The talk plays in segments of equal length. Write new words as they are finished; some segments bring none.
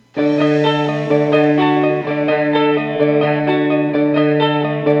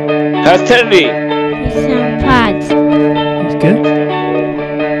How's Teddy? Free Song Pods. He's good.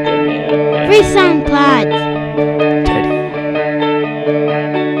 Free Song Pods. Teddy.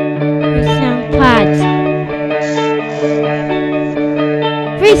 Free Song Pods.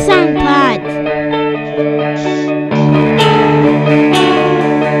 Free Song Pods.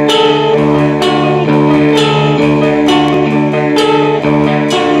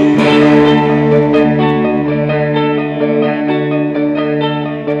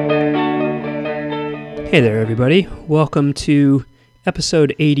 Hey there, everybody. Welcome to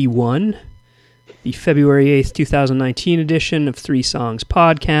episode 81, the February 8th, 2019 edition of Three Songs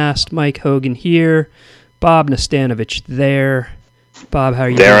Podcast. Mike Hogan here. Bob Nastanovich there. Bob, how are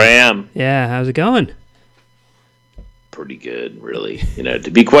you There doing? I am. Yeah, how's it going? Pretty good, really. To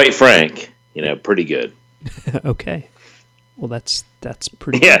be quite frank, pretty good. Okay. Well, that's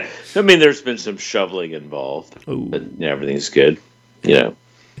pretty Yeah, I mean, there's been some shoveling involved, Ooh. but everything's good.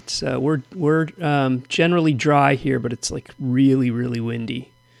 It's we're generally dry here, but it's like really, really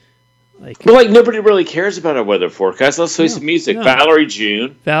windy. Well, nobody really cares about our weather forecast. Let's play some music. no. Valerie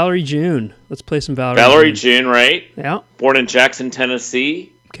June. Valerie June. Let's play some Valerie. Valerie June, right? Yeah. Born in Jackson,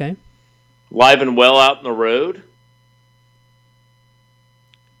 Tennessee. Okay. Live and well out in the road.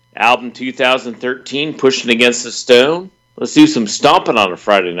 Album 2013, Pushing Against the Stone. Let's do some stomping on a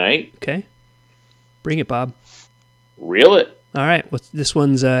Friday night. Okay. Bring it, Bob. Reel it. All right. This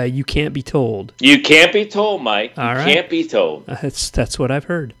one's You Can't Be Told. You can't be told, Mike. You All right. can't be told. That's what I've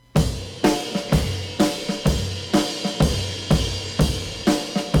heard.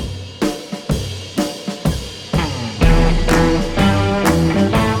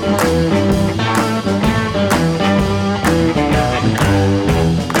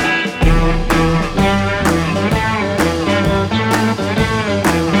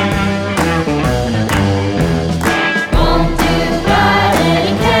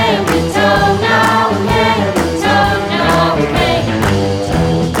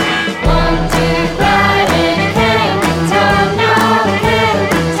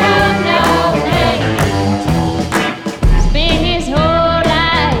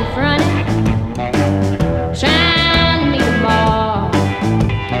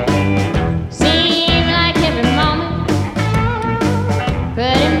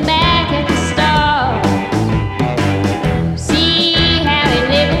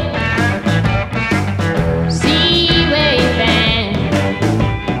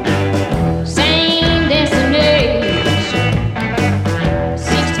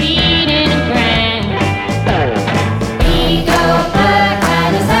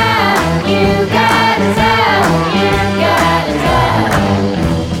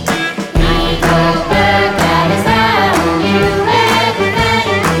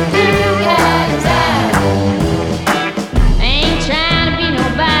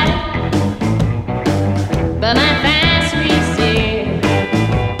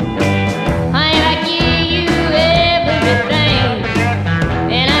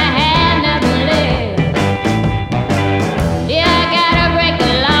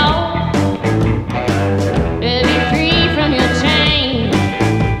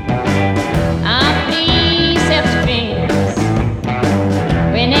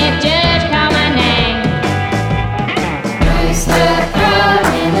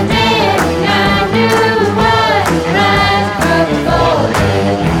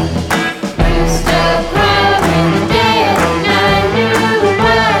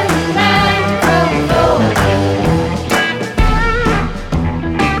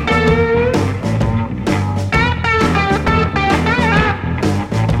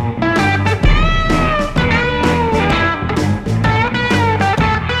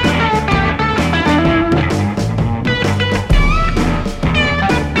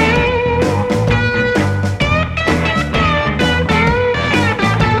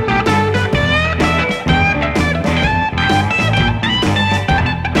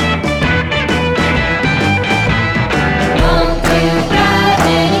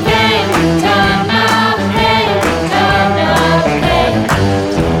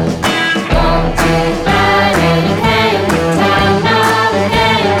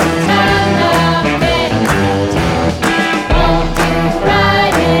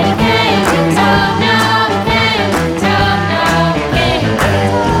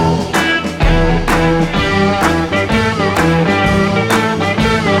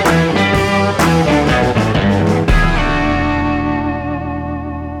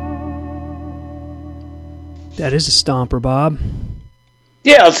 That is a stomper, Bob.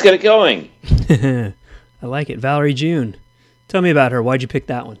 Yeah, let's get it going. I like it. Valerie June. Tell me about her. Why'd you pick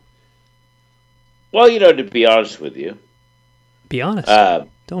that one? Well, to be honest with you, Be honest.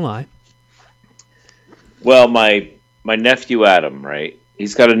 Don't lie. Well, my nephew Adam, right?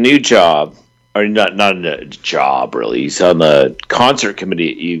 He's got a new job, or not a job really. He's on the concert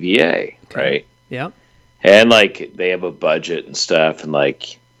committee at UVA, right? Yeah. And like they have a budget and stuff, and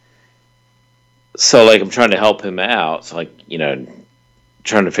like, so like I'm trying to help him out. So like, you know,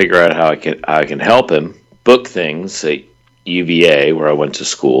 trying to figure out how I can help him book things at UVA where I went to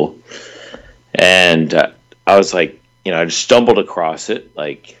school, and I was like, you know, I just stumbled across it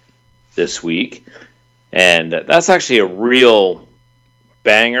like this week, and that's actually a real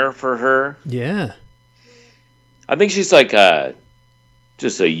banger for her. Yeah. I think she's like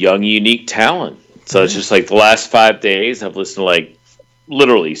just a young, unique talent. So it's just like the last 5 days, I've listened to like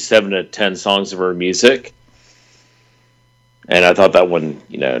literally 7 to 10 songs of her music. And I thought that one,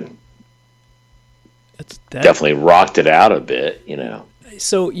 you know, definitely rocked it out a bit, you know.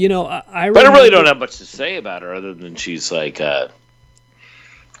 So, you know, but I really don't have much to say about her other than she's like,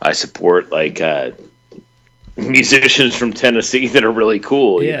 I support like musicians from Tennessee that are really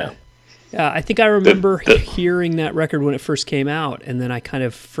cool, you know. Yeah, I think I remember hearing that record when it first came out, and then I kind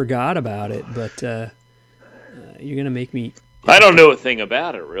of forgot about it. But you're gonna make me. I don't know a thing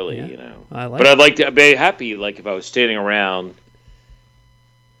about it, really. You know, but I'd like to be happy, like if I was standing around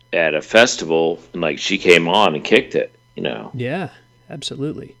at a festival and like she came on and kicked it. You know. Yeah,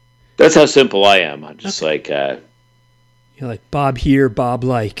 absolutely. That's how simple I am. I'm just like. You're like Bob here, Bob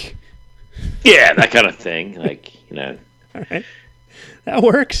like. Yeah, that kind of thing. Like, you know. All right, that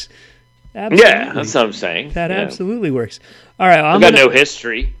works. Absolutely. Yeah, that's what I'm saying. That absolutely works. All right, I've got no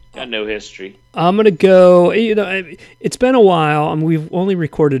history. I'm going to go, you know, it's been a while. We've only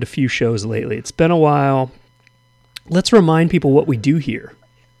recorded a few shows lately. It's been a while. Let's remind people what we do here.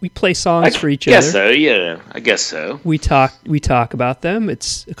 We play songs for each other. I guess so, yeah. I guess so. We talk about them.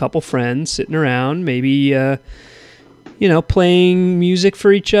 It's a couple friends sitting around, maybe, you know, playing music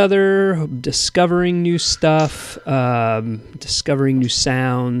for each other, discovering new stuff, discovering new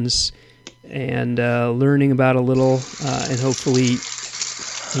sounds, and learning about a little, and hopefully,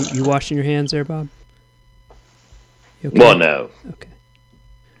 you washing your hands there, Bob? You okay? Well, no. Okay.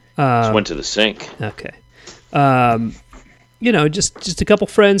 Just went to the sink. Okay. You know, just a couple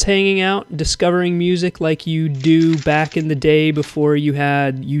friends hanging out, discovering music like you do back in the day before you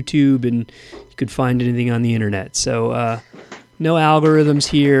had YouTube and you could find anything on the internet. So, no algorithms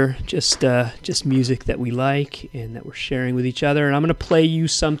here, just music that we like and that we're sharing with each other. And I'm going to play you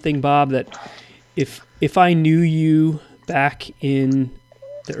something, Bob, that if I knew you back in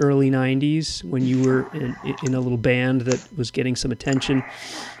the early 90s when you were in a little band that was getting some attention,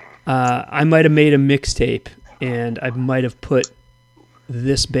 I might have made a mixtape and I might have put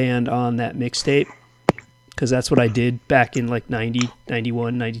this band on that mixtape because that's what I did back in like 90,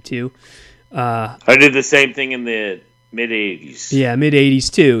 91, 92. I did the same thing in the mid-'80s. Yeah,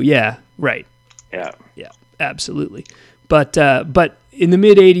 mid-'80s too. Yeah, right. Yeah, absolutely. But in the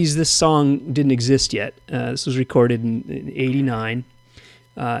mid-'80s, this song didn't exist yet. This was recorded in 89.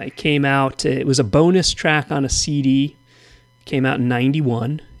 It came out. It was a bonus track on a CD. It came out in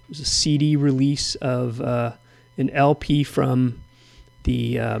 91. It was a CD release of an LP from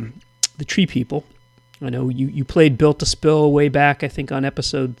the Tree People. I know you played Built to Spill way back, I think, on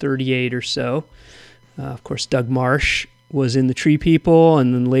episode 38 or so. Of course, Doug Marsh was in the Tree People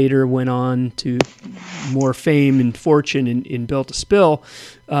and then later went on to more fame and fortune in Built to Spill.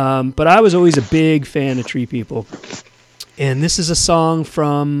 But I was always a big fan of Tree People. And this is a song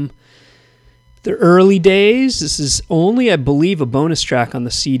from the early days. This is only, I believe, a bonus track on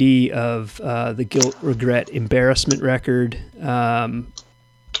the CD of the Guilt, Regret, Embarrassment record.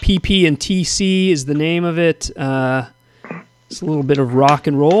 PP and TC is the name of it. It's a little bit of rock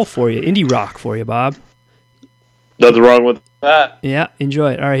and roll for you, indie rock for you, Bob. Nothing wrong with that. Yeah,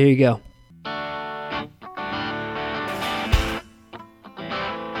 enjoy it. All right, here you go.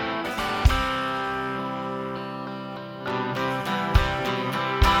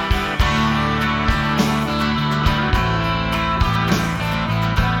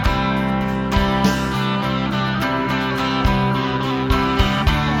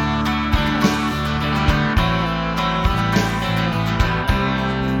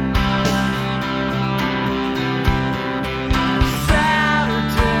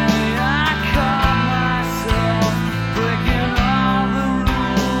 Saturday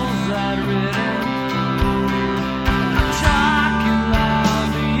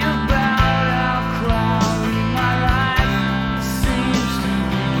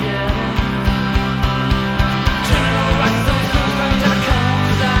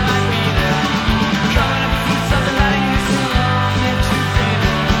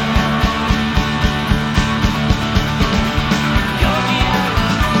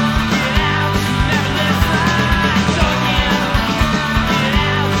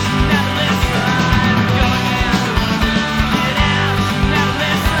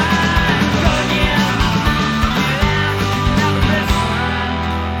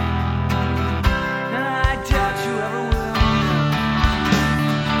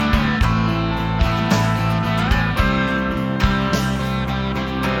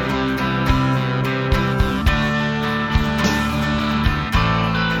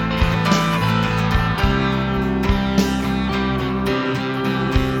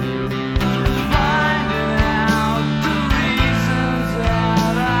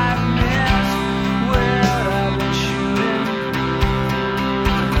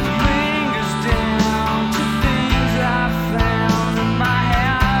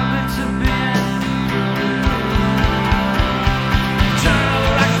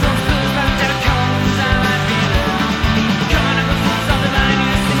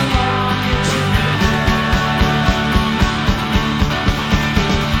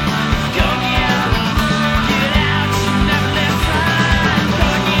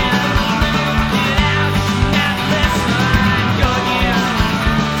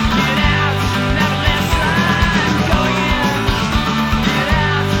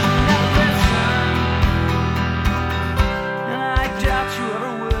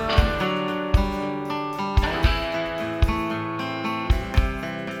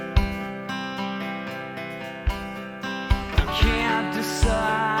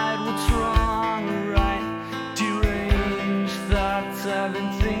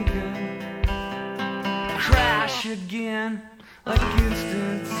thinking, crash again, like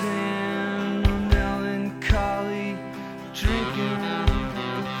instant zen, melancholy, drinking.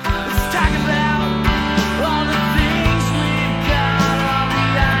 Let's talk about all the things we've got, all the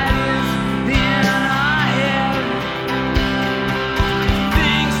ideas in our head,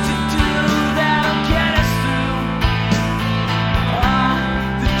 things to do that'll get us through all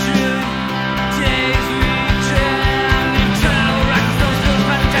the dreary days we dread. Eternal records, those feels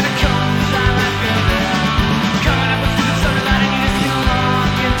by the time it comes. I like it. Coming up with stupid stuff that I need to sing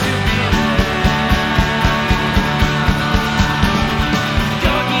along into the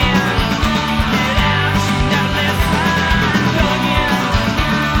go again, get out, you never listen. Go again,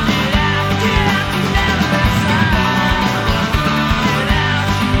 get out, you never listen. Get out,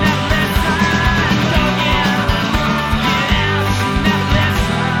 you never listen. Go again, get out, you never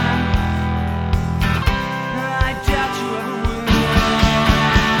listen. I doubt you ever will.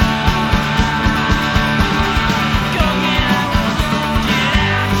 Go again, get out, you never listen. Go again, get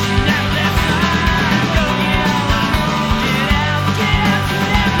out, you never listen. Go again, get out,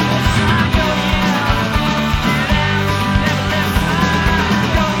 you never listen.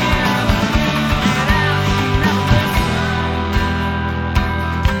 Go again, get out, you never listen.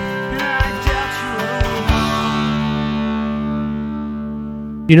 I doubt you ever will.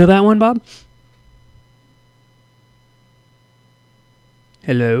 You know that one, Bob?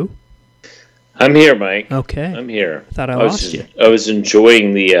 Hello? I'm here, Mike. Okay. I'm here. Thought I was lost you. I was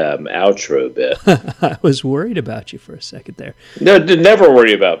enjoying the outro bit. I was worried about you for a second there. No, never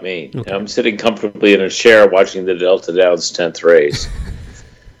worry about me. Okay. I'm sitting comfortably in a chair watching the Delta Downs 10th race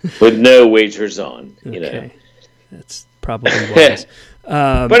with no wagers on. You know. Okay. That's probably wise.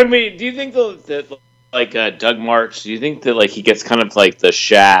 But I mean, do you think that like Doug March? Do you think that like he gets kind of like the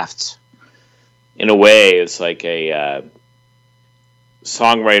shaft in a way? It's like a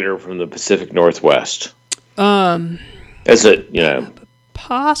songwriter from the Pacific Northwest. As a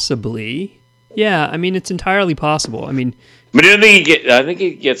Possibly. Yeah, I mean, it's entirely possible. I mean, but I think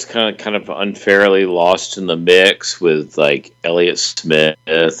he gets kind of unfairly lost in the mix with like Elliott Smith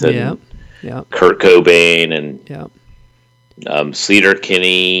and yeah, Kurt Cobain and yeah. Sleater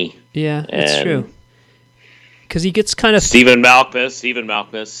Kinney. Yeah, that's and true. Because he gets kind of... Stephen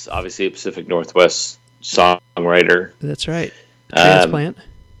Malkmus, obviously a Pacific Northwest songwriter. That's right. Transplant.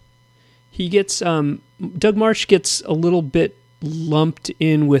 He gets... Doug March gets a little bit lumped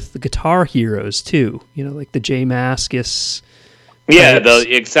in with the Guitar Heroes, too. You know, like the J Mascis. Yeah,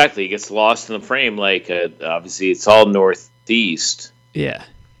 exactly. He gets lost in the frame. Like, obviously, it's all Northeast. Yeah.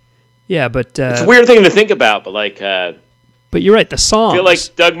 Yeah, but... it's a weird thing to think about, but like... but you're right, the songs... I feel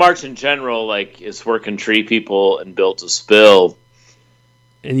like Doug March in general, like, is working Tree People and Built to Spill.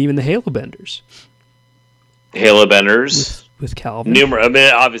 And even the Halo Benders. Halo Benders. With Calvin. I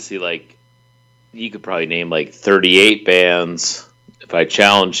mean, obviously, like, you could probably name, like, 38 bands if I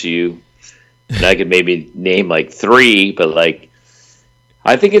challenge you. And I could maybe name, like, 3, but, like,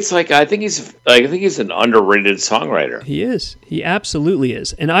 I think he's an underrated songwriter. He is. He absolutely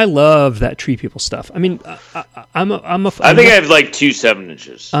is. And I love that Tree People stuff. I mean, I have like 2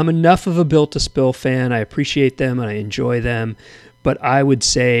 7-inches. I'm enough of a Built to Spill fan. I appreciate them and I enjoy them. But I would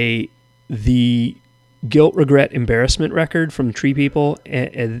say the Guilt, Regret, Embarrassment record from Tree People,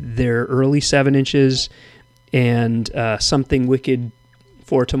 their early 7-inches, and Something Wicked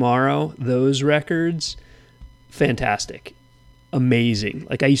for Tomorrow, those records, fantastic. Amazing.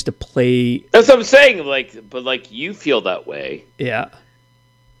 Like I used to play. That's what I'm saying. Like, but like you feel that way. Yeah.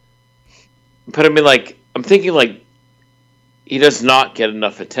 But I mean, like, I'm thinking like he does not get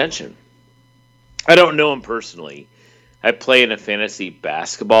enough attention. I don't know him personally. I play in a fantasy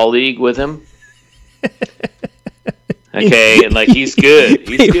basketball league with him. Okay, and like he's good.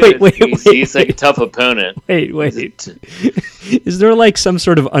 He's good. He's like a tough opponent. Wait. Is there like some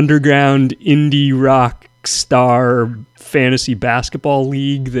sort of underground indie rock star fantasy basketball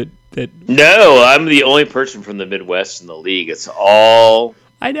league that No, I'm the only person from the Midwest in the league. It's all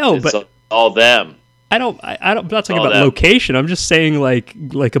but all them. I'm not talking about location. I'm just saying like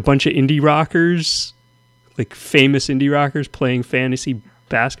a bunch of indie rockers, like famous indie rockers playing fantasy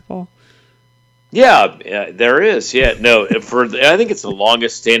basketball. Yeah, there is. Yeah, no, I think it's the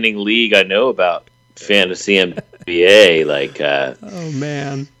longest standing league I know about fantasy NBA. Like, oh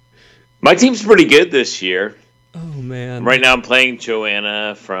man, my team's pretty good this year. Oh man! Right now, I'm playing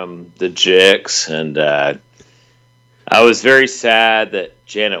Joanna from the Jicks, and I was very sad that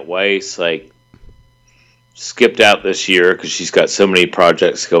Janet Weiss skipped out this year because she's got so many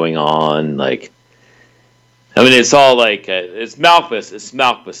projects going on. Like, I mean, it's all like it's Malkmus. It's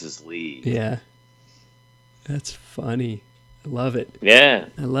Malkmus's league. Yeah, that's funny. I love it. Yeah.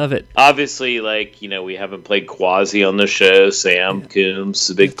 I love it. Obviously, like, we haven't played Quasi on the show. Sam Coombs,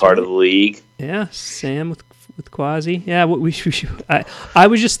 a big part of the league. Yeah, Sam with Quasi. Yeah, we should. I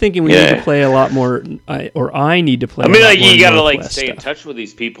was just thinking we need to play a lot more, I need to play. I mean, a lot like, more you gotta Northwest stay in stuff. touch with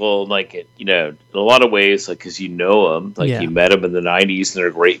these people, like, in a lot of ways, like, because you know them, like, you met them in the '90s, and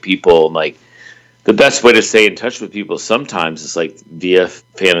they're great people, and like, the best way to stay in touch with people sometimes is like via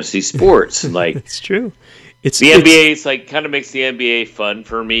fantasy sports, and like, It's true. the NBA is like kind of makes the NBA fun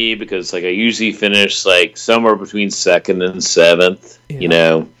for me because like I usually finish like somewhere between 2nd and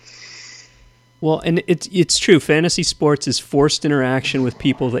 7th, Well, and it's true. Fantasy sports is forced interaction with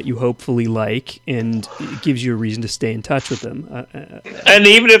people that you hopefully like, and it gives you a reason to stay in touch with them. And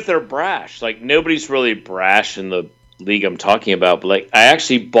even if they're brash, like nobody's really brash in the league I'm talking about, but like I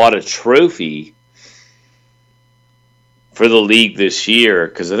actually bought a trophy for the league this year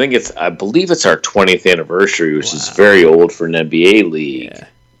because I believe it's our 20th anniversary, which is very old for an NBA league. Yeah.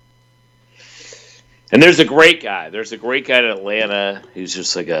 And there's a great guy. There's a great guy in Atlanta who's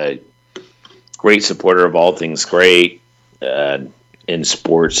just like a great supporter of all things great in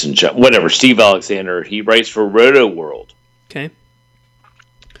sports and whatever. Steve Alexander. He writes for Roto World. Okay.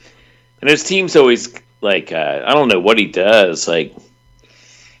 And his team's always like, I don't know what he does. Like,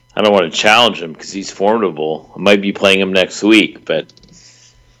 I don't want to challenge him because he's formidable. I might be playing him next week, but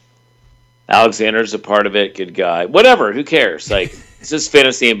Alexander's a part of it. Good guy. Whatever. Who cares? Like, it's just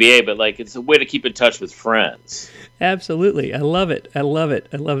fantasy NBA, but like, it's a way to keep in touch with friends. Absolutely. I love it. I love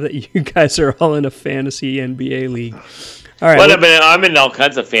that you guys are all in a fantasy NBA league. All right. But I'm in all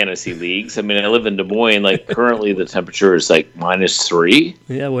kinds of fantasy leagues. I mean, I live in Des Moines. Like, currently the temperature is like -3.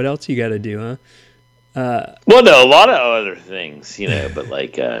 Yeah, what else you got to do, huh? Well, no, a lot of other things, but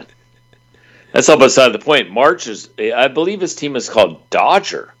like, that's all beside the point. March I believe his team is called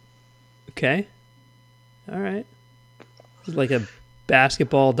Dodger. Okay. All right. It's like a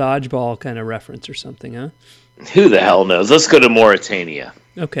basketball, dodgeball kind of reference or something, huh? Who the hell knows? Let's go to Mauritania.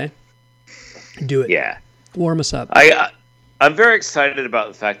 Okay. Do it. Yeah. Warm us up. I'm very excited about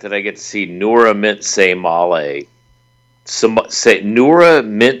the fact that I get to see Noura Mint Saimale. Noura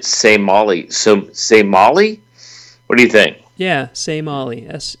Mint Saimale? What do you think? Yeah, Saimale.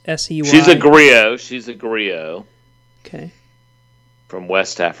 S-E-Y. She's a griot. Okay. From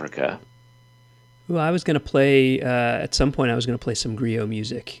West Africa. Well, I was going to play, at some point I was going to play some griot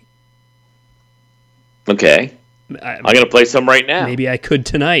music. Okay. I'm going to play some right now. Maybe I could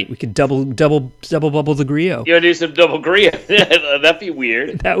tonight. We could double bubble the griot. You want to do some double griot? That'd be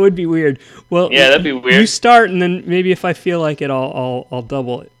weird. That would be weird. Well, yeah, that'd be weird. You start, and then maybe if I feel like it, I'll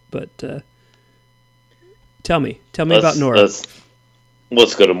double it. But tell me about Noura.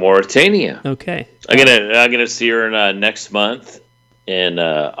 Let's go to Mauritania. Okay. I'm gonna see her next month in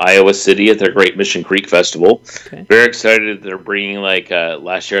Iowa City at their Great Mission Creek Festival. Okay. Very excited that they're bringing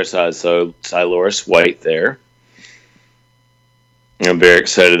last year I saw Siloris White there. I'm very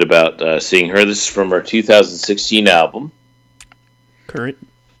excited about seeing her. This is from her 2016 album. Current.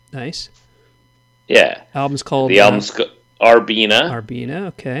 Nice. Yeah. Album's called... The album's Arbina. Arbina,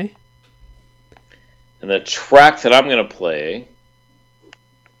 okay. And the track that I'm going to play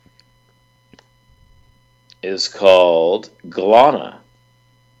is called Glana.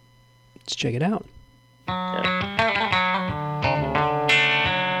 Let's check it out.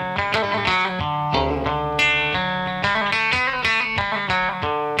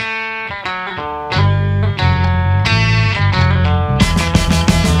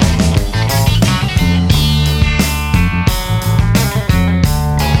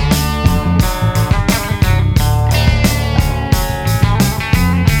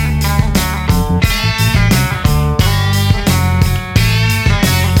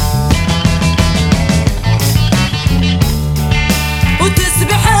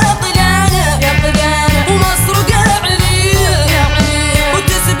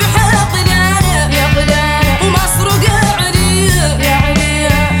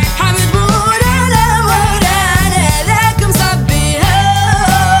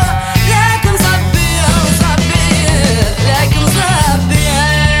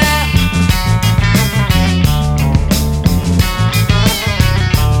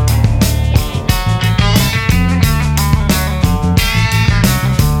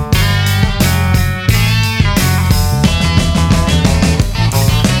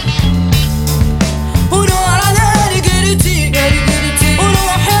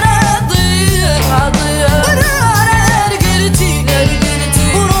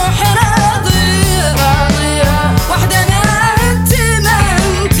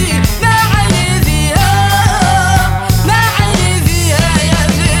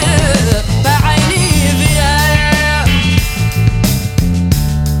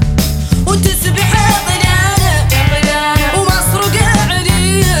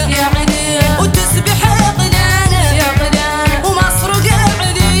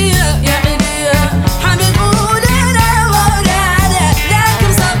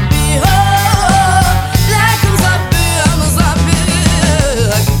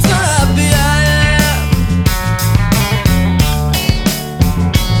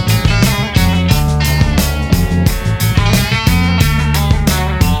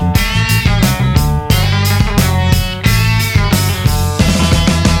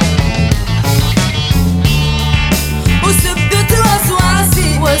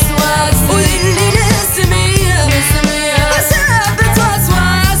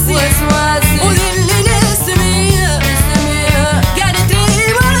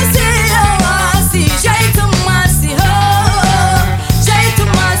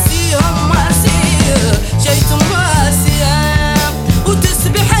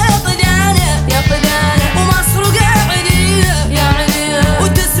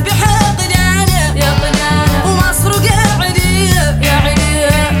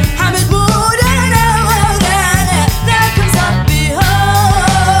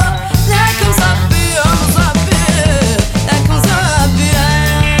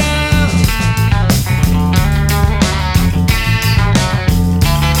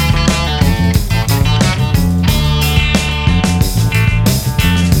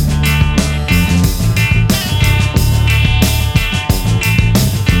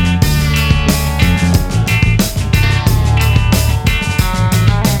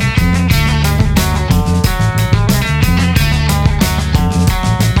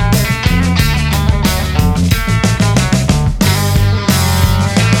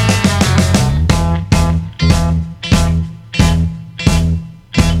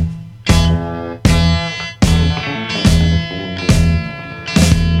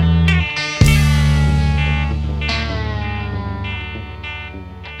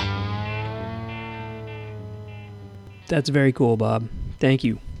 That's very cool, Bob. Thank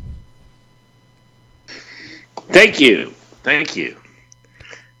you. Thank you.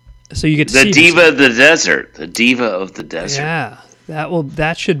 So you get to The see diva of the desert. The diva of the desert. Yeah,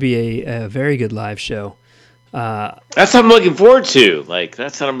 that should be a very good live show. That's what I'm looking forward to. Like,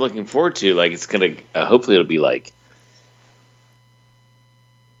 that's what I'm looking forward to. Like, it's gonna. Hopefully, it'll be like,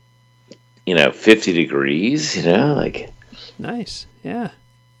 50 degrees. Like. Nice. Yeah.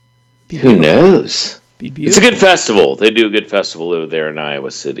 Who knows? Be It's a beautiful. good festival. They do a good festival over there in Iowa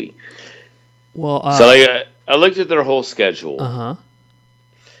City. Well, So I looked at their whole schedule, uh-huh.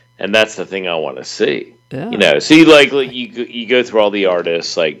 and that's the thing I want to see. Yeah. So you go through all the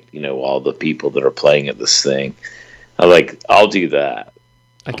artists, all the people that are playing at this thing. I'll do that.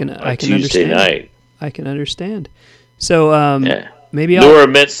 I can Tuesday understand. night. I can understand. So Yeah. maybe Nora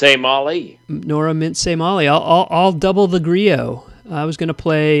Mintze Mali. Nora Mintze Mali. I'll double the griot. I was going to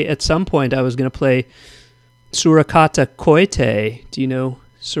play at some point. I was going to play Surakata Koite. Do you know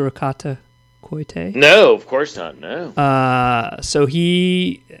Surakata Koite? No, of course not. No. So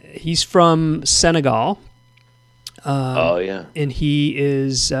he's from Senegal. Oh yeah. And he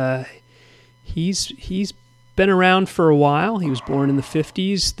is he's been around for a while. He was born in the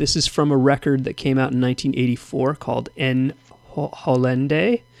 50s. This is from a record that came out in 1984 called En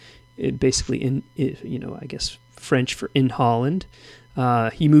Hollande. It basically I guess French for in Holland.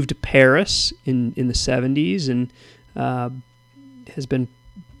 He moved to Paris in the 70s and has been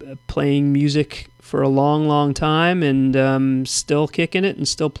playing music for a long time and still kicking it and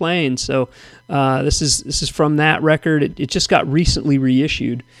still playing. So this is from that record. It just got recently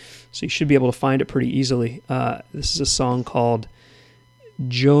reissued, so you should be able to find it pretty easily. This is a song called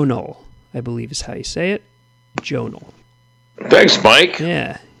Jonal, I believe is how you say it. Jonal. Thanks, Mike.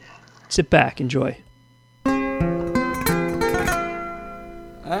 Yeah. Sit back, enjoy.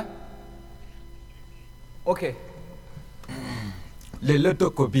 Okay. Lelo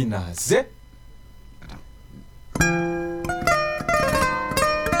toko binaze.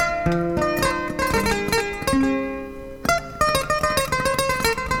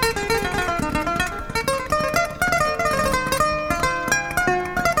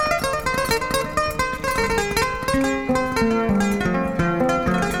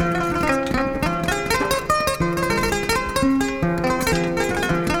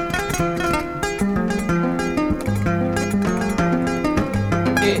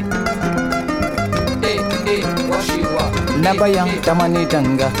 Nabaya tamani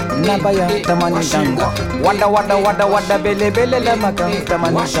tanga, nabaya tamani tanga. Wada bele la maka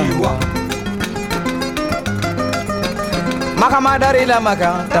tamani tanga. Makamadari la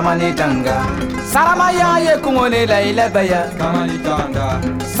maka tamani tanga. Saramaya ye kungone la ilabaya tamani tanga.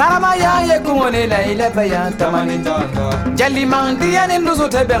 Saramaya ye kungone la ilabaya tamani tanga. Jali mandiya ni nusu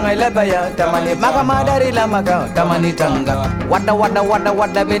tebeng ilabaya tamani. Makamadari la maka tamani tanga. Wada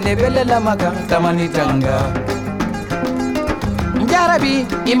bele la maka tamani tanga. Njarabi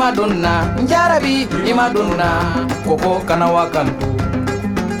imadunna koko kana wakantu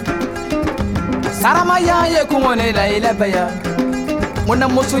Sarama ya ye kumone la ilabaya Muna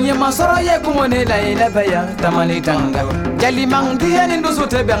musunye masara ye kumone la ilabaya Tamani tanga Jali mangdiya ni ndusu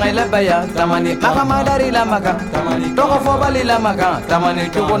tebe nga ilabaya Tamani makamadari la maka Toko fobali la maka Tamani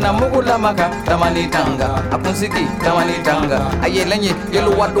tuko na mugu la maka Tamani tanga Apunsiki tamani tanga Ayelenye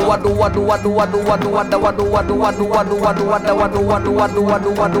yelu wadu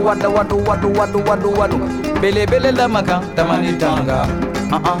Bele la maka Tamani tanga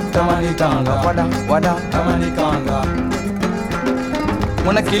Tamani tanga Wada tamani tanga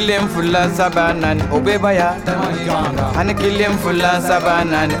Muna kilem fulla sabanan obebaya tamani tanga Hani kilem fulla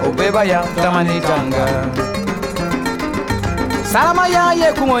sabanan obebaya tamani tanga Salama ya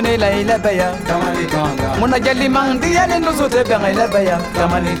ye kumone la ilabaya tamani tanga Muna jali mangdi ya nendo sote benga ilabaya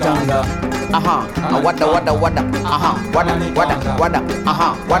tamani tanga Aha wada aha wada aha wada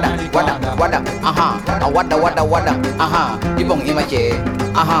aha wada aha ibong imache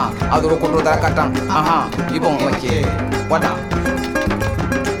aha aduro kudro darakatan aha ibong imache wada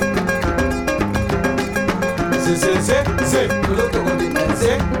C'est le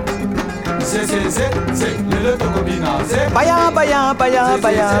tokobinaze. C'est le tokobinaze. Baya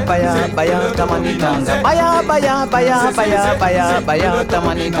tamani tanga. Baya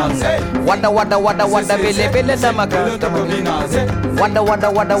tamani tanga. Wada bele la maka tamani tanga. Wada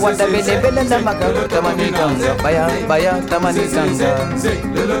bele la maka tamani tanga. Baya tamani tanga. C'est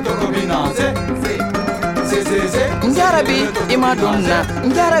le tokobinaze. Njarabi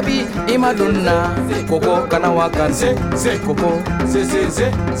imadunna koko kana wakan koko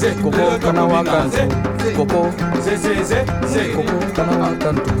kana wakan koko kana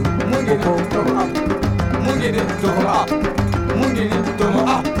wakan koko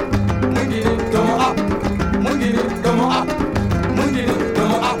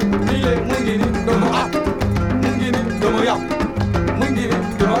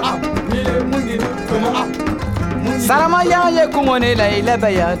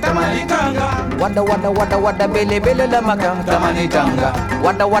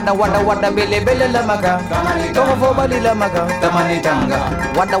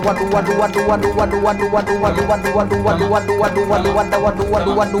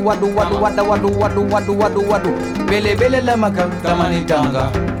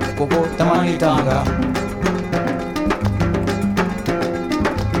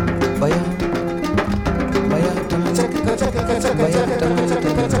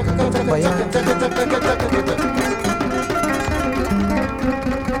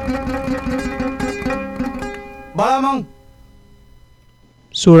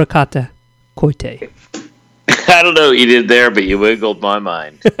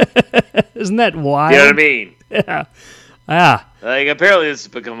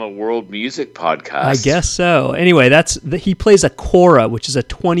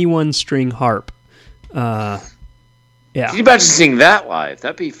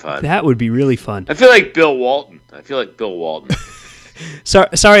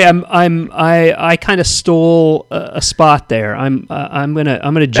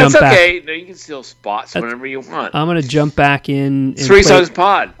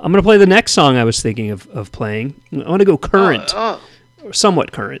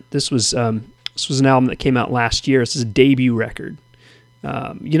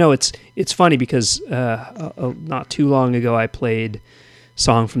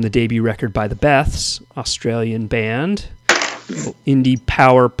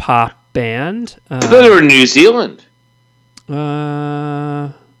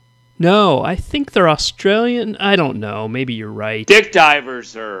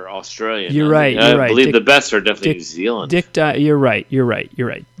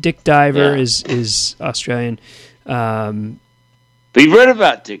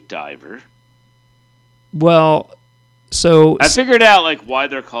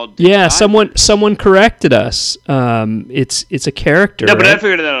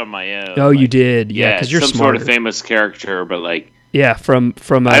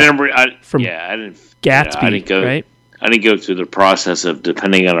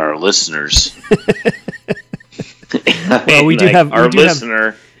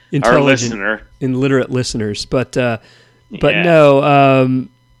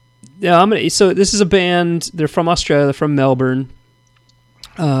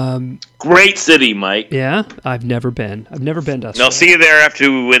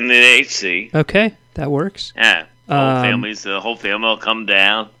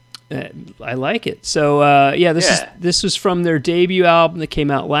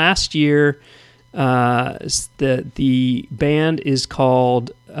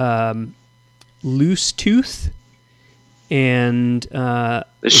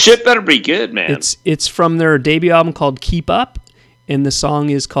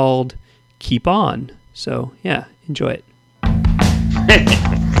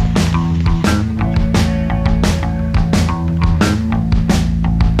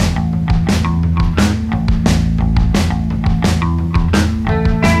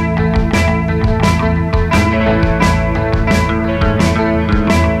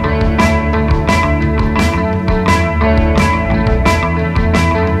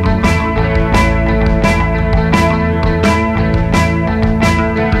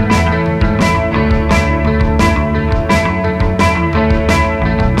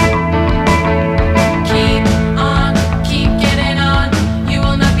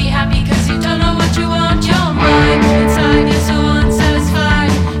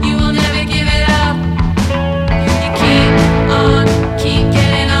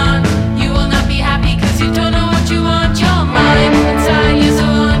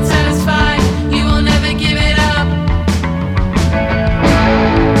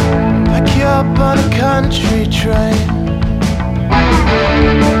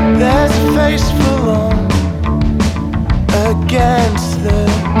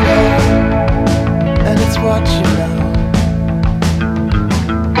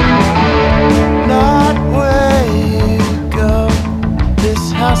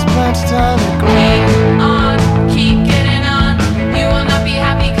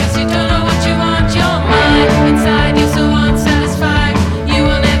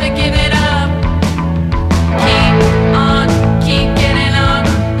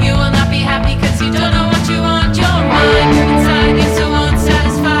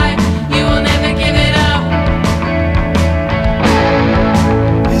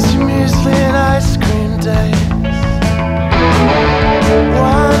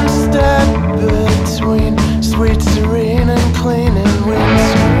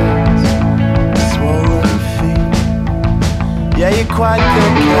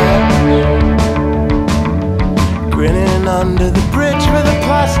with a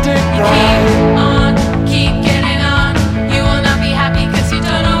plastic Keep bride. on, keep getting on. You will not be happy because you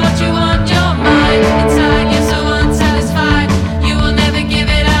don't know what you want. Your mind inside, you're so unsatisfied. You will never give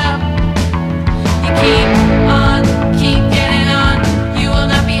it up. You keep on, keep getting on. You will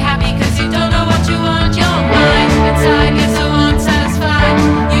not be happy because you don't know what you want. Your mind inside, you're so unsatisfied.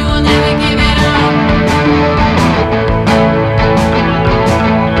 You will never give it up.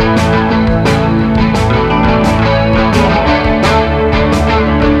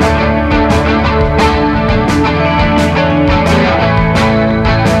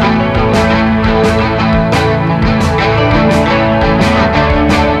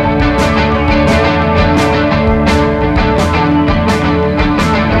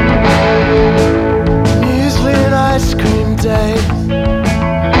 Muesli and ice cream day.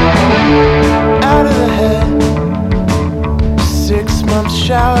 Out of the head. 6 months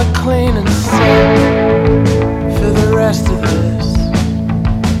shower clean and set for the rest of this.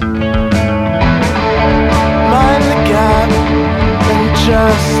 Mind the gap and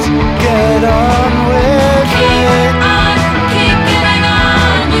just get on with Keep it. on, keep getting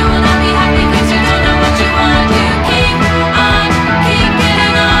on. You will not be happy because you don't know what you want. You keep on, keep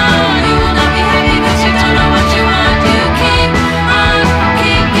getting on. You will not be happy because you don't know what you want. You keep on,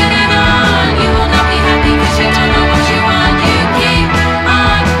 keep getting on. You will not be happy because you don't know what you want. You keep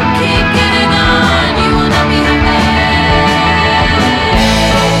on, keep getting on. You will not be happy.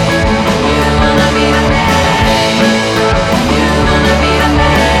 You will not be happy. You will not be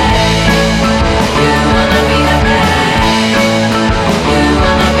happy. You will not be happy. You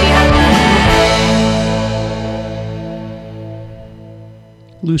will not be happy.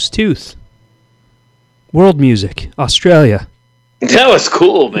 Loose Tooth. World music. Australia. That was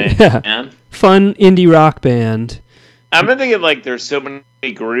cool, man. Yeah. Fun indie rock band. I've been thinking like there's so many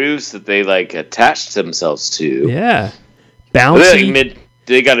grooves that they like attach themselves to. Yeah. But they're, Bouncy. like,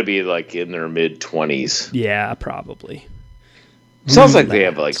 they got to be like in their mid-20s. Yeah, probably. Sounds like they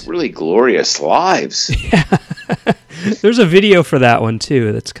have like really glorious lives. There's a video for that one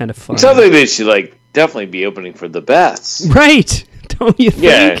too. That's kind of fun. Sounds like they should like definitely be opening for the Beths. Right? Don't you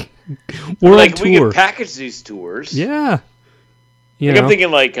Yeah. think? World Like we tour. could package these tours. Yeah. You Like know. I'm thinking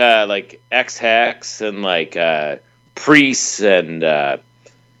like X-Hex and like Priests and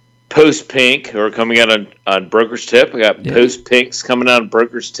Post Pink who are coming out on Broker's Tip. We got Yeah. Post Pinks coming out on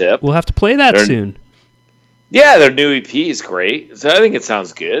Broker's Tip. We'll have to play that They're- soon. Yeah, their new EP is great. So I think it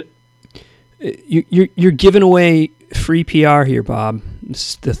sounds good. You're giving away free PR here, Bob.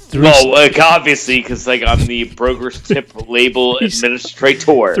 It's the Well, like obviously, because like I'm the Broker's Tip label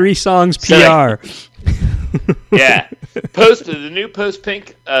administrator. 3 songs So, PR. Yeah, the new Post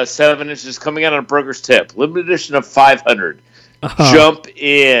Pink 7 inches coming out on Broker's Tip, limited edition of 500. Jump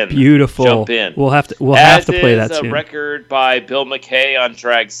in, Beautiful. Jump in. We'll have to As play is that soon. a record by Bill McKay on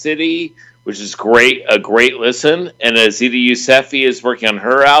Drag City, which is great, a great listen. And Azita Yousefi is working on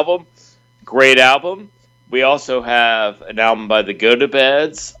her album, great album. We also have an album by the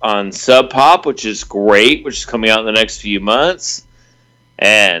Gotobeds on Sub Pop, which is great, which is coming out in the next few months.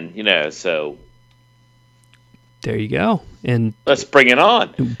 And so There you go. And let's bring it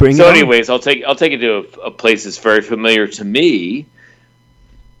on. bring So, it on. anyways, I'll take it to a place that's very familiar to me,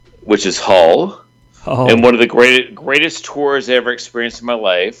 which is Hull, Oh, and one of the greatest tours I ever experienced in my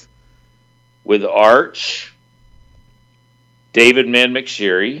life, with Arch, David Mann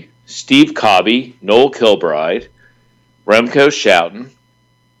McSherry, Steve Cobby, Noel Kilbride, Remco Schouten,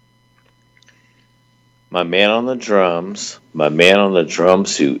 my man on the drums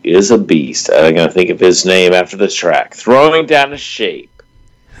who is a beast. I'm going to think of his name after this track. Throwing Down a Shape.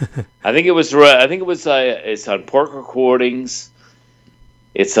 I think it was it's on Pork Recordings.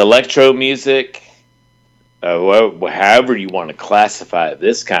 It's electro music. However you want to classify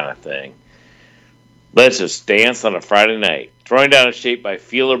this kind of thing. Let's just dance on a Friday night. Throwing Down a Shape by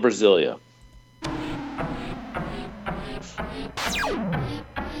Fila Brasilia.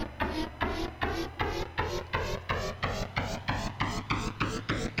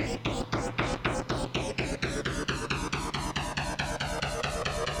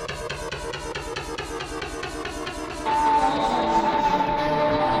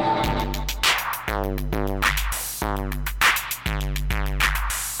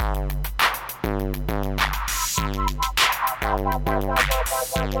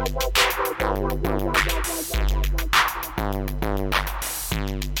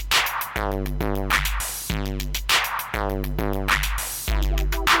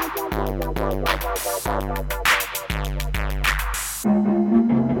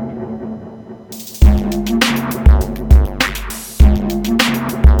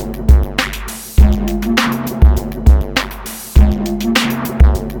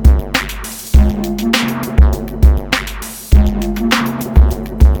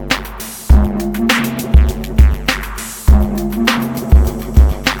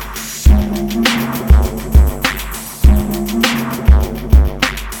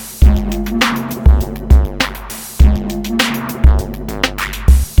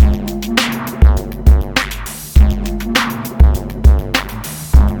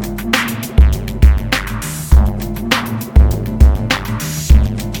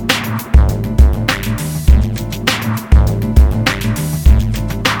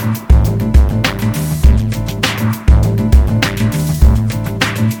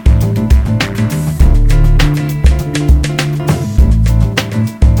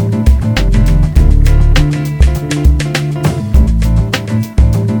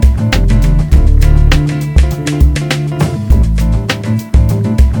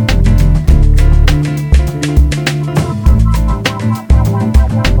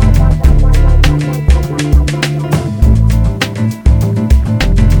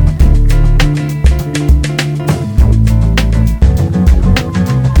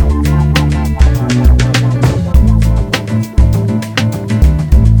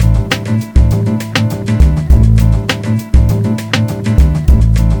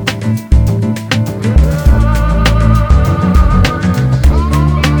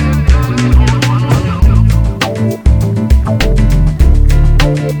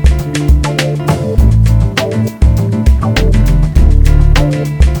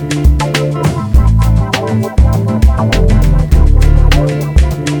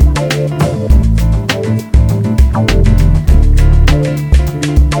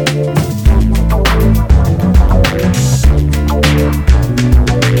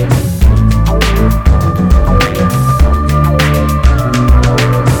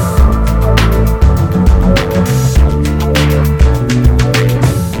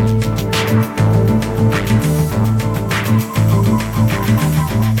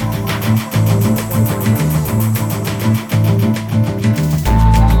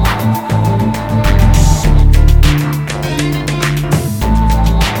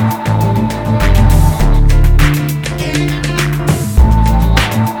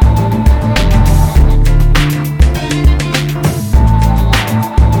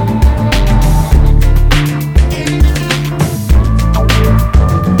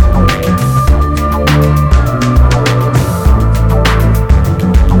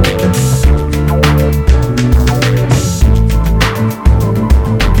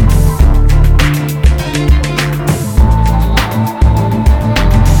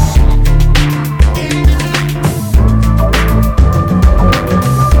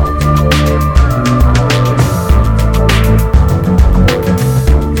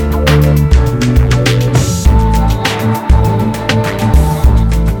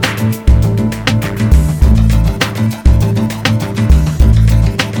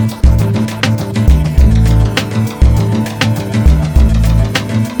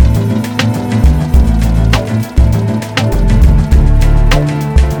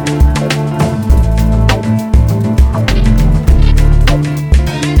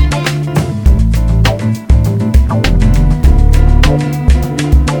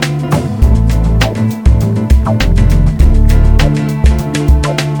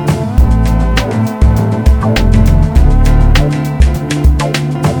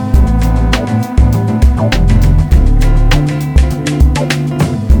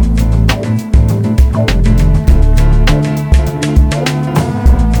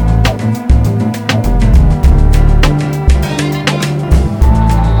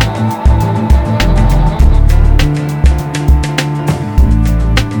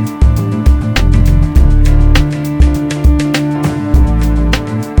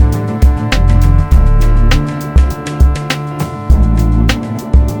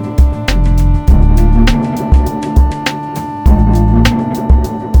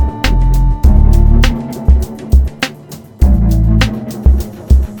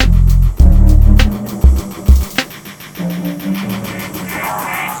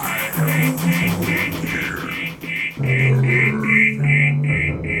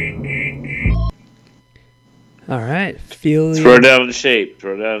 All right. Feel Throw down the shape.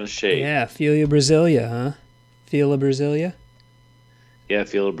 Throw down the shape. Yeah, Felia Brasilia, huh? Fila Brasilia? Yeah,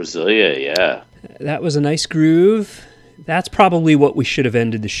 Fila Brasilia, yeah. That was a nice groove. That's probably what we should have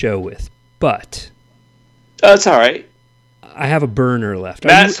ended the show with. But That's all right. I have a burner left.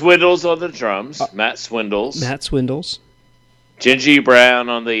 Matt Swindles on the drums. Matt Swindles. Matt Swindles. Gingy Brown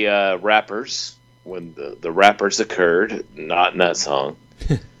on the rappers when the rappers occurred, not in that song.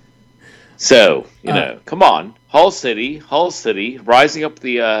 So, you know, come on. Hull City, rising up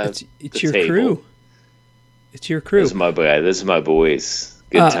the it's your table. crew. It's your crew. This is my boy. This is my boys.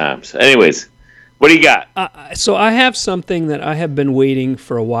 Good times. Anyways, what do you got? So I have something that I have been waiting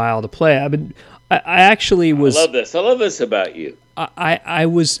for a while to play. I actually was. I love this. I love this about you. I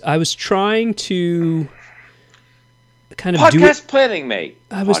was trying to kind of do it. Podcast planning, mate.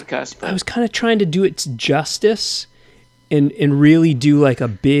 I was kind of trying to do it justice and really do like a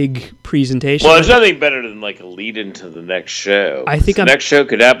big presentation. Well, there's nothing better than like a lead into the next show. I think the next show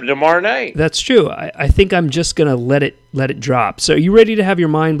could happen tomorrow night. That's true. I think I'm just gonna let it drop. So, are you ready to have your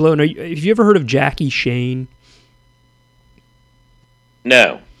mind blown? Have you ever heard of Jackie Shane?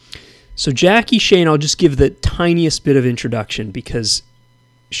 No. So Jackie Shane, I'll just give the tiniest bit of introduction because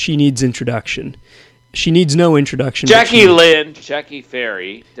she needs introduction. She needs no introduction. Jackie Lynn, Jackie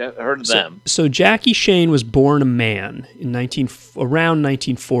Ferry, heard of them. So Jackie Shane was born a man in around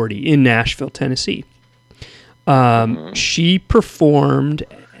 1940 in Nashville, Tennessee. She performed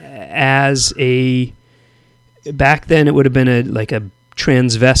as back then it would have been a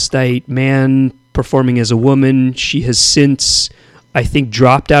transvestite man performing as a woman. She has since, I think,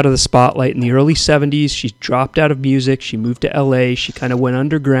 dropped out of the spotlight in the early 70s. She dropped out of music. She moved to LA. She kind of went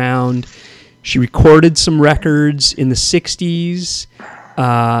underground. She recorded some records in the 60s,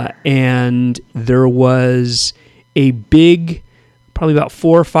 and there was a big probably about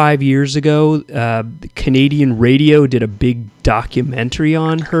 4 or 5 years ago, Canadian radio did a big documentary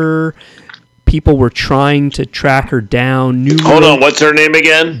on her. People were trying to track her down. Hold on, what's her name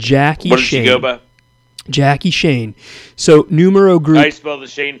again? Jackie What did Shane. she go by? Jackie Shane. So Numero How Group, do you spell the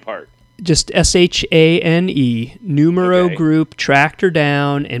Shane part? just Shane. Numero Okay. Group tracked her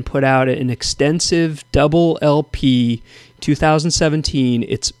down and put out an extensive double LP, 2017.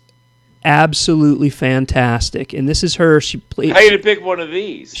 It's absolutely fantastic, and this is her. She played. How are you gonna pick one of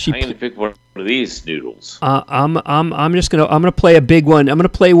these? She How are you gonna pick one of these noodles? I'm just gonna play a big one. I'm gonna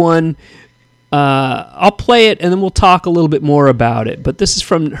play one. I'll play it and then we'll talk a little bit more about it. But this is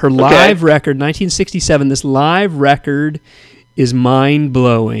from her live record, 1967. This live record is mind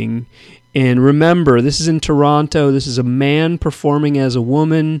blowing. And remember, this is in Toronto. This is a man performing as a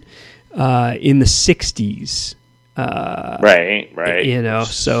woman in the 60s. Right. You know,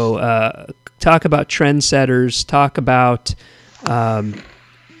 so talk about trendsetters. Talk about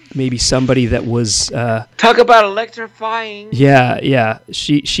maybe somebody that was. Talk about electrifying. Yeah.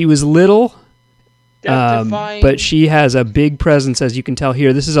 She was little. Death-defying. But she has a big presence, as you can tell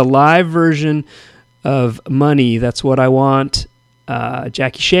here. This is a live version of Money. That's What I Want.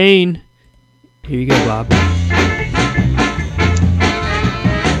 Jackie Shane. Here you go, Bob.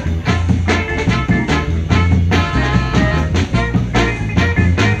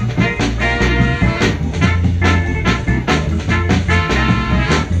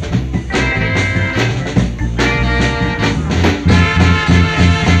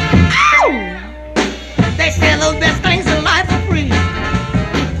 They say the best things in life are free,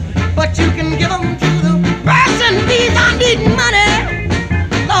 but you can give them to the person needs. I need money,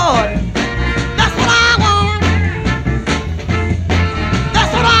 Lord. That's what I want.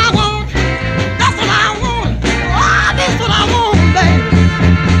 That's what I want. That's what I want. Oh, that's what I want, baby.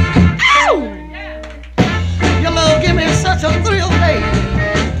 Ow! Your love give me such a thrill, baby.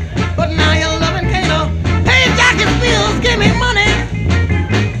 But now your loving can't pay Jackie's bills. Give me money.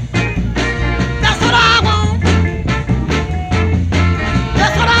 That's what I want.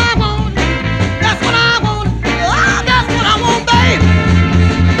 That's what I want. That's what I want. Oh, that's what I want, baby.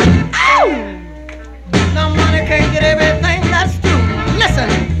 Ow! Now money can't get everything, that's true. Listen,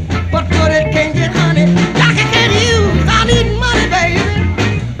 but what it can't get, honey, Jackie can't use. I need money, baby.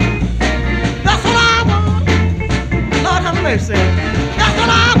 That's what I want. Lord have mercy. That's what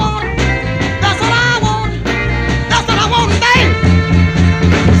I want. That's what I want. That's what I want, baby.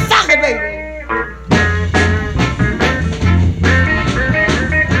 Sock it, baby.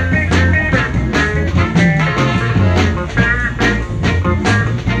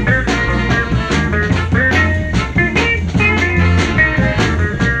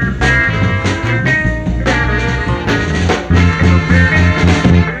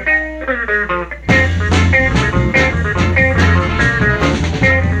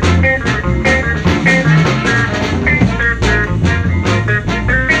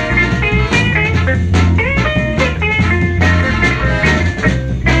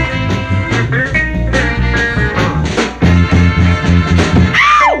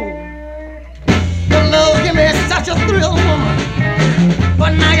 Your love give me such a thrill, woman.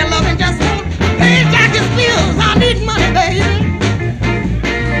 But now your loving just won't pay Jackie's bills. I need money, baby.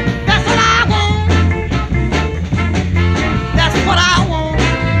 That's what I want. That's what I want.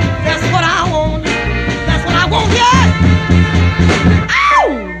 That's what I want. That's what I want, yeah. Ow!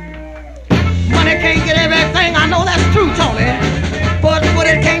 Money can't get everything. I know that's true, Tony. But what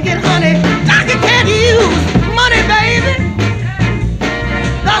it can't get, honey, Jackie can't use money, baby.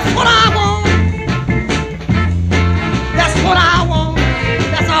 That's what I want. That's what I want.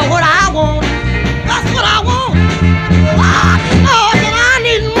 That's all what I want. That's what I want. Lord, I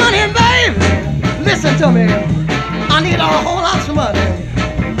need money, baby. Listen to me. I need a whole lot of money.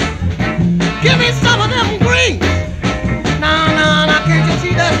 Give me some of them greens. Now, can't you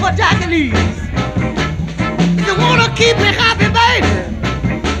see that's what Jackie needs? If you wanna keep me happy, baby,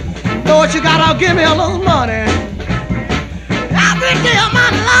 Lord, you gotta give me a little money. Every day of my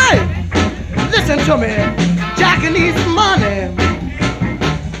life. Listen to me. Jackie needs money.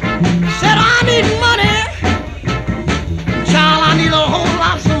 Said I need money. Child, I need a whole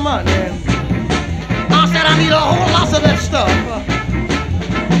lot of money. I said I need a whole lot of that stuff.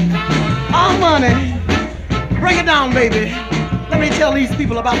 All money. Bring it down, baby. Let me tell these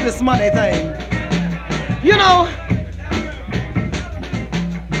people about this money thing. You know,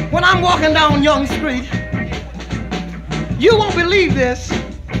 when I'm walking down Young Street, you won't believe this,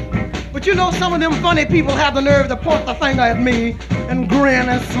 but you know some of them funny people have the nerve to point the finger at me and grin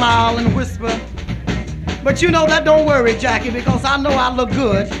and smile and whisper. But you know that don't worry, Jackie, because I know I look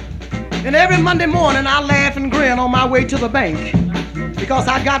good. And every Monday morning I laugh and grin on my way to the bank. because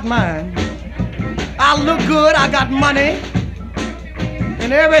I got mine. I look good, I got money,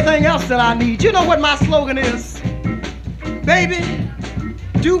 and everything else that I need. You know what my slogan is? Baby,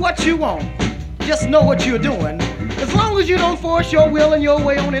 do what you want. Just know what you're doing. As long as you don't force your will and your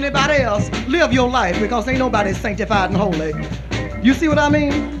way on anybody else, live your life, because ain't nobody sanctified and holy. You see what I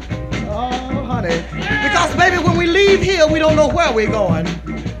mean? Oh, honey. Because, baby, when we leave here, we don't know where we're going.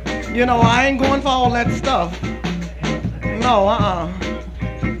 You know, I ain't going for all that stuff. No,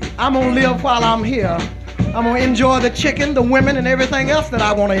 I'm gonna live while I'm here. I'm gonna enjoy the chicken, the women, and everything else that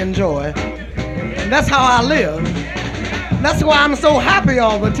I want to enjoy. And that's how I live. That's why I'm so happy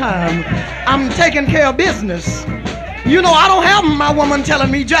all the time. I'm taking care of business. You know, I don't have my woman telling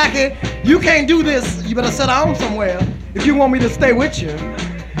me, Jackie, you can't do this. You better sit down somewhere if you want me to stay with you.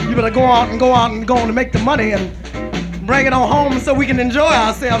 You better go on to make the money and bring it on home so we can enjoy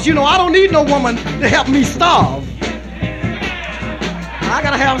ourselves. You know, I don't need no woman to help me starve. I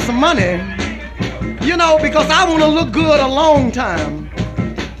gotta have some money. You know, because I want to look good a long time.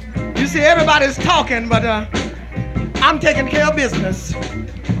 You see, everybody's talking, but I'm taking care of business.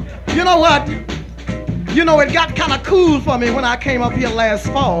 You know what? You know, it got kind of cool for me when I came up here last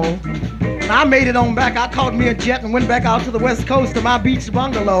fall. And I made it on back. I caught me a jet and went back out to the west coast to my beach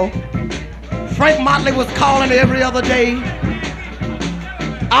bungalow. Frank Motley was calling every other day.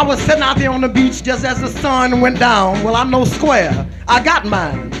 I was sitting out there on the beach just as the sun went down. Well, I'm no square. I got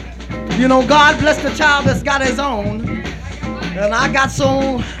mine. You know, God bless the child that's got his own. And I got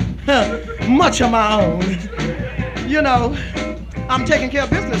so much of my own. You know, I'm taking care of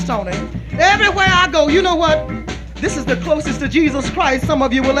business, Tony. Everywhere I go, you know what? This is the closest to Jesus Christ some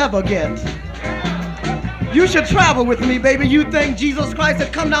of you will ever get. You should travel with me, baby. You think Jesus Christ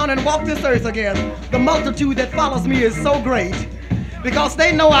had come down and walked this earth again. The multitude that follows me is so great because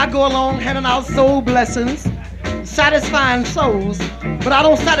they know I go along handing out soul blessings, satisfying souls, but I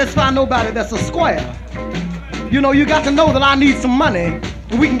don't satisfy nobody that's a square. You know, you got to know that I need some money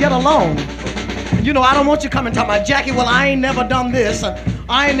and we can get along. You know, I don't want you coming talking about, Jackie, well, I ain't never done this,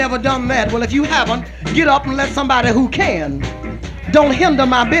 I ain't never done that. Well, if you haven't, get up and let somebody who can. Don't hinder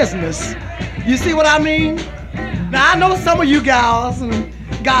my business. You see what I mean? Now, I know some of you gals and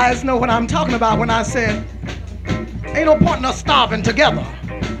guys know what I'm talking about when I said, ain't no point in us starving together.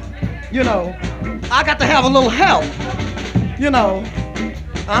 You know, I got to have a little help. You know,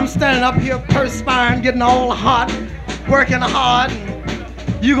 I'm standing up here perspiring, getting all hot, working hard,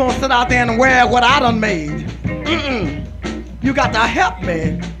 and you gonna sit out there and wear what I done made. You got to help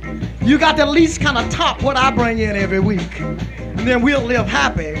me. You got to at least kind of top what I bring in every week. And then we'll live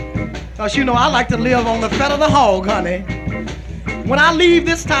happy. Because you know, I like to live on the fat of the hog, honey. When I leave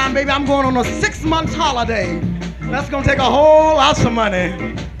this time, baby, I'm going on a 6-month holiday. That's gonna take a whole lot of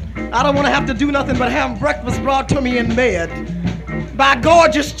money. I don't want to have to do nothing but have breakfast brought to me in bed by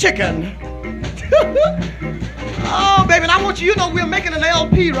gorgeous chicken. Oh, baby, and I want you to know we're making an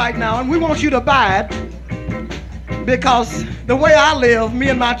LP right now, and we want you to buy it because the way I live, me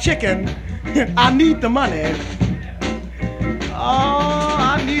and my chicken, I need the money. Oh,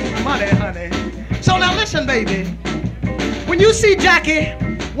 I need the money, honey. So now listen, baby. When you see Jackie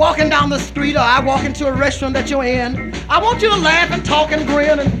walking down the street or I walk into a restaurant that you're in, I want you to laugh and talk and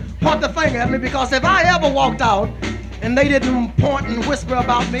grin and point the finger at me, because if I ever walked out and they didn't point and whisper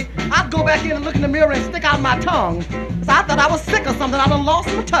about me, I'd go back in and look in the mirror and stick out my tongue. Because I thought I was sick or something. I done lost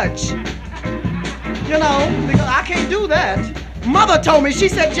my touch. You know, because I can't do that. Mother told me, she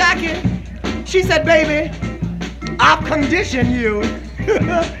said, Jackie, she said, baby, I've conditioned you.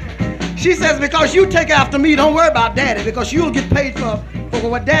 She says, because you take after me, don't worry about daddy, because you'll get paid for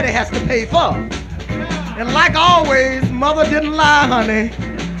what daddy has to pay for. And like always, mother didn't lie, honey.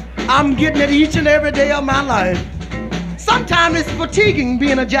 I'm getting it each and every day of my life. Sometimes it's fatiguing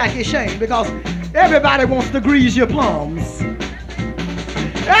being a Jackie Shane because everybody wants to grease your palms.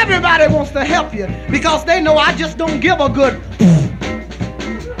 Everybody wants to help you because they know I just don't give a good.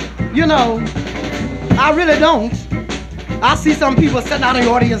 You know, I really don't. I see some people sitting out in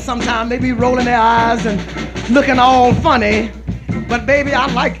the audience sometimes, they be rolling their eyes and looking all funny. But baby, I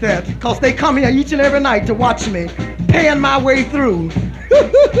like that because they come here each and every night to watch me, paying my way through.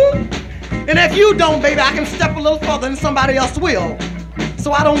 And if you don't, baby, I can step a little further and somebody else will.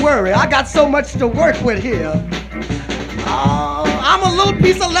 So I don't worry. I got so much to work with here. I'm a little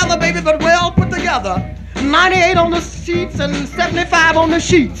piece of leather, baby, but well put together. 98 on the sheets and 75 on the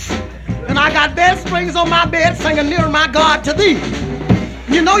sheets. And I got bed springs on my bed singing near my God to thee.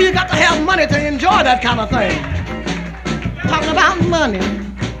 You know you got to have money to enjoy that kind of thing. Talking about money.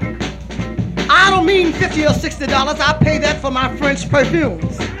 I don't mean $50 or $60. I pay that for my French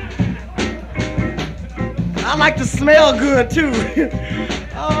perfumes. I like to smell good too.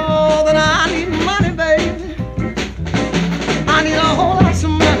 Oh, then I need money, baby. I need a whole lot of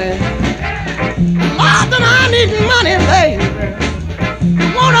money. Lord, then I need money, baby.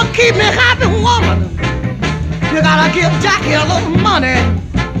 You wanna keep me happy, woman? You gotta give Jackie a little money.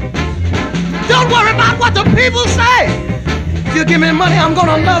 Don't worry about what the people say. If you give me money, I'm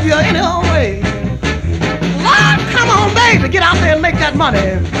gonna love you any old way. Lord, come on, baby, get out there and make that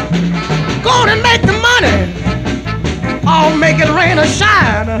money. Go on and make the money. I'll make it rain or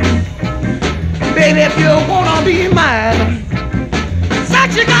shine. Baby, if you wanna be mine.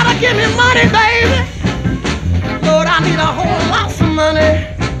 Said you gotta give me money, baby. Lord, I need a whole lot of money.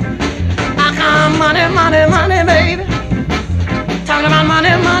 I got money, money, money, baby. Talking about money,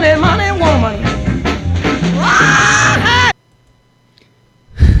 money, money, woman. Ah,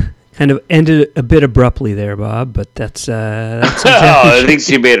 hey. Kind of ended a bit abruptly there, Bob, but that's Oh, exactly I think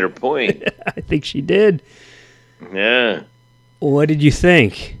she made her point. I think she did. Yeah. What did you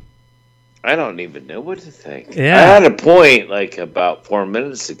think? I don't even know what to think. Yeah. I had a point like about 4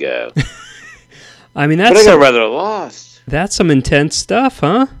 minutes ago, I mean, but I got rather lost. that's some intense stuff,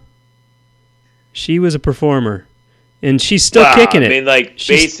 huh? She was a performer, and she's still Wow, kicking it. I mean, like,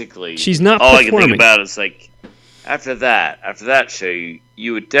 She's- basically, she's not all I can performing. think about is like after that show,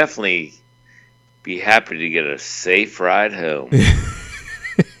 you would definitely be happy to get a safe ride home. I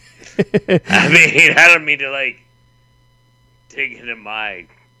mean, I don't mean to like dig into my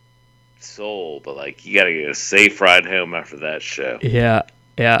soul, but like you got to get a safe ride home after that show. Yeah.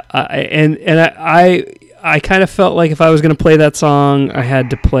 I kind of felt like if I was going to play that song, I had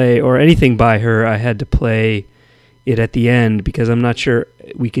to play, or anything by her, I had to play it at the end because I'm not sure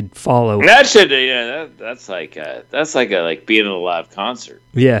we could follow. That should, that's like being in a live concert.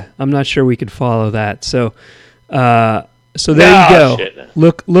 Yeah, I'm not sure we could follow that. So there you No, go. shit.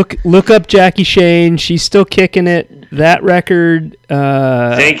 Look up Jackie Shane. She's still kicking it. That record. She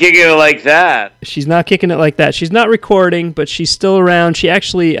ain't kicking it like that. She's not kicking it like that. She's not recording, but she's still around. She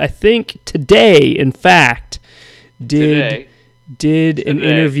actually, I think today, in fact, did an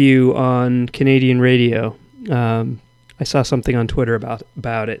interview on Canadian radio. I saw something on Twitter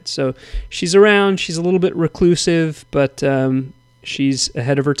about it. So she's around. She's a little bit reclusive, but she's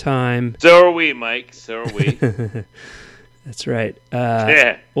ahead of her time. So are we, Mike. So are we. That's right.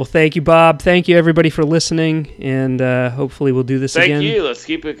 Yeah. Well, thank you, Bob. Thank you, everybody, for listening, and hopefully we'll do this again. Thank you. Let's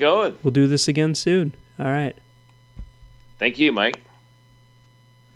keep it going. We'll do this again soon. All right. Thank you, Mike.